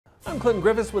I'm Clinton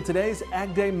Griffiths with today's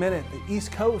AgDay Minute. The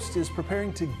East Coast is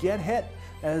preparing to get hit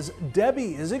as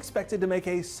Debbie is expected to make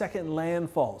a second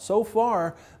landfall. So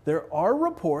far, there are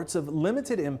reports of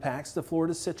limited impacts to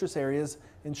Florida's citrus areas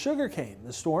and sugarcane.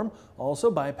 The storm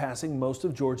also bypassing most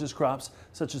of Georgia's crops,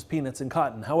 such as peanuts and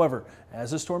cotton. However,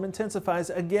 as the storm intensifies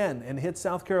again and hits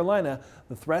South Carolina,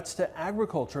 the threats to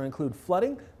agriculture include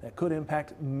flooding that could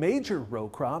impact major row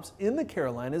crops in the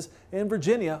Carolinas and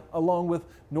Virginia, along with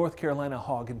North Carolina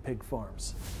hog and pig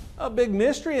farms. A big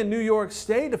mystery in New York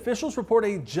State. Officials report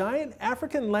a giant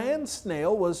African land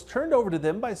snail was turned over to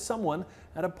them by someone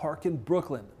at a park in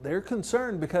Brooklyn. They're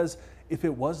concerned because if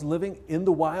it was living in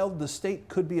the wild, the state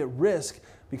could be at risk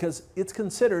because it's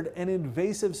considered an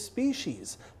invasive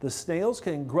species. The snails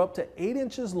can grow up to 8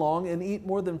 inches long and eat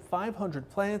more than 500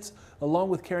 plants, along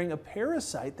with carrying a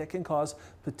parasite that can cause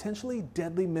potentially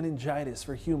deadly meningitis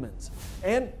for humans.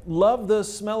 And love the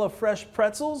smell of fresh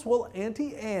pretzels? Well,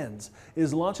 Auntie Anne's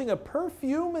is launching a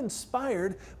perfume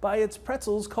inspired by its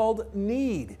pretzels called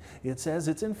Need. It says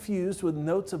it's infused with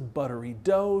notes of buttery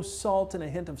dough, salt, and a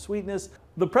hint of sweetness.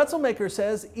 The pretzel maker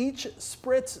says each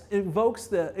spritz evokes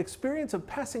the experience of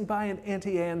passing by an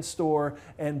Auntie Anne's store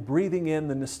and breathing in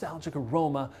the nostalgic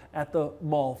aroma at the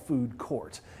mall food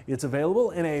court. It's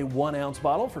available in a 1-ounce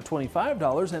bottle for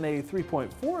 $25 and a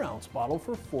 3.4-ounce bottle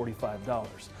for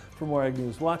 $45. For more Ag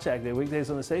News, watch Ag Day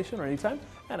weekdays on the station or anytime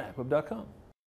at agweb.com.